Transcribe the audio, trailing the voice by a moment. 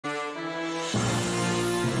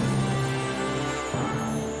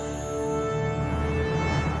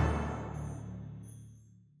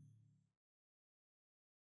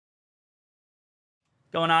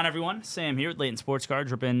Going on, everyone? Sam here with Layton Sports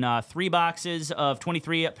Cards. Ripping 3 boxes of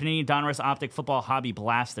 23 Panini Donruss Optic Football Hobby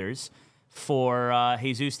Blasters for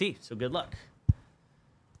Jesus T. So good luck.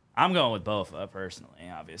 I'm going with Bofa, personally,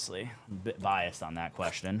 obviously. I'm a bit biased on that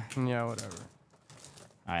question. Yeah, whatever.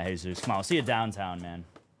 All right, Jesus, come on. We'll see you downtown, man.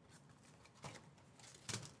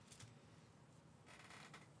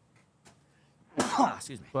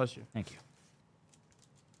 Excuse me. Bless you. Thank you.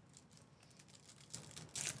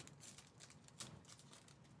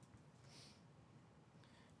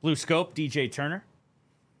 Blue Scope, DJ Turner.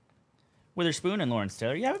 Witherspoon and Lawrence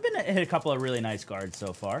Taylor. Yeah, we've been hit a couple of really nice guards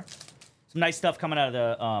so far. Some nice stuff coming out of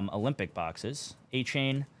the Olympic boxes.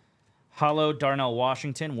 A-Chain, Hollow, Darnell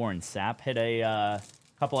Washington, Warren Sapp. Hit a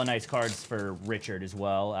couple of nice cards for Richard as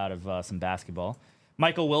well out of some basketball.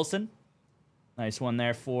 Michael Wilson. Nice one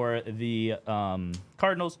there for the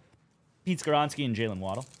Cardinals. Pete Skoronsky and Jalen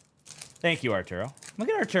Waddle. Thank you, Arturo. Look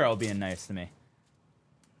at Arturo being nice to me.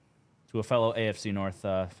 To a fellow AFC North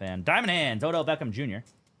fan. Diamond Hands, Odell Beckham Jr.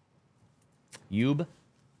 Yub.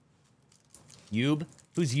 Yub.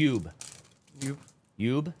 Who's Yub? Yub.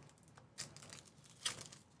 Yub.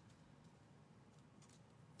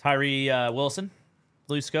 Tyree Wilson.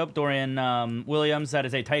 Blue Scope. Dorian Williams. That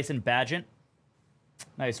is a Tyson Badgett.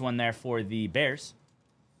 Nice one there for the Bears.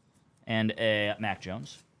 And a Mac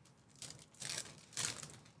Jones.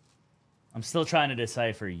 I'm still trying to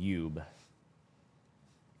decipher Yub.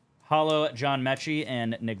 Hollow, John Mechie,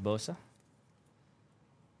 and Nick Bosa.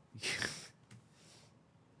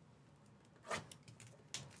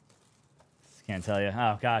 Can't tell you.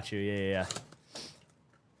 Oh, got you. Yeah.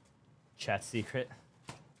 Chat secret.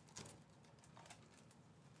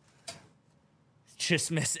 Just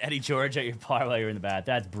miss Eddie George at your par while you're in the bat.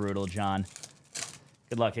 That's brutal, John.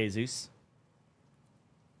 Good luck, Jesus.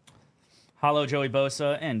 Hollow, Joey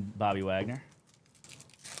Bosa, and Bobby Wagner.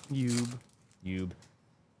 Yub.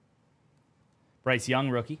 Bryce Young,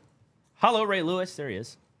 rookie. Hollow, Ray Lewis. There he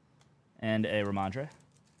is. And a Ramondre.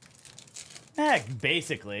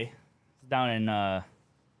 Basically. Down in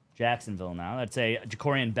Jacksonville now. That's a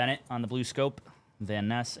Jacorian Bennett on the Blue Scope. Van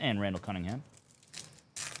Ness and Randall Cunningham.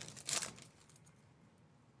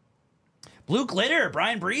 Blue Glitter,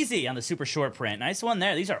 Brian Breezy on the super short print. Nice one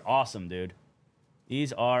there. These are awesome, dude.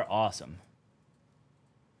 These are awesome.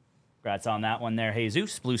 Congrats on that one there,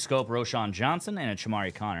 Jesus. Blue Scope, Roshan Johnson, and a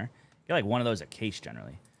Chamari Connor. Get like one of those a case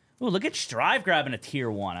generally. Ooh, look at Strive grabbing a tier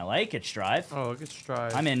 1. I like it, Strive. Oh, look at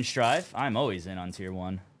Strive. I'm in Strive. I'm always in on tier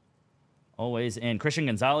 1. Always in. Christian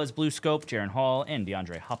Gonzalez, Blue Scope, Jaron Hall, and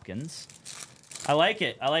DeAndre Hopkins. I like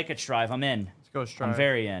it. I like it, Strive. I'm in. Let's go, Strive. I'm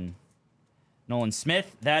very in. Nolan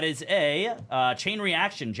Smith. That is a Chain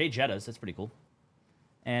Reaction, Jay Jettas. That's pretty cool.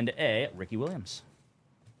 And a Ricky Williams.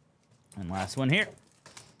 And last one here.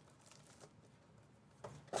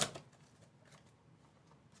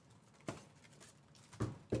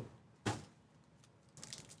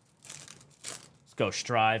 Let's go,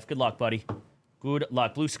 Strive. Good luck, buddy. Good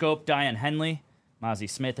luck. Blue Scope, Diane Henley, Mozzie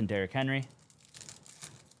Smith, and Derrick Henry.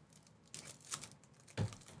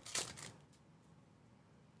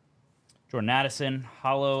 Jordan Addison,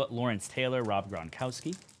 Hollow, Lawrence Taylor, Rob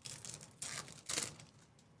Gronkowski.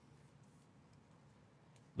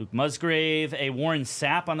 Luke Musgrave, a Warren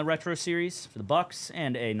Sapp on the Retro Series for the Bucks,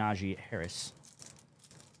 and a Najee Harris.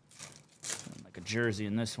 Like a jersey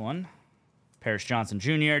in this one. Paris Johnson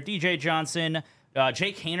Jr., DJ Johnson,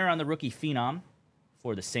 Jake Haener on the Rookie Phenom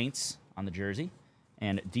for the Saints on the jersey,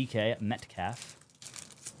 and DK Metcalf.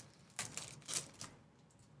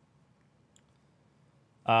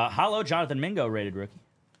 Hollow, Jonathan Mingo, rated rookie.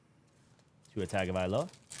 Tua Tagovailoa.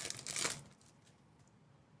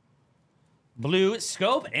 Blue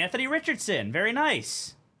Scope, Anthony Richardson. Very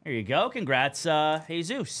nice. There you go. Congrats,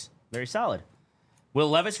 Jesus. Very solid. Will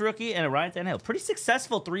Levis, rookie, and a Ryan Tannehill. Pretty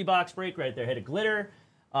successful 3-box break right there. Hit a glitter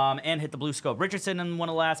and hit the Blue Scope. Richardson in one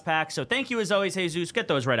of the last packs. So thank you, as always, Jesus. Get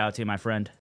those right out to you, my friend.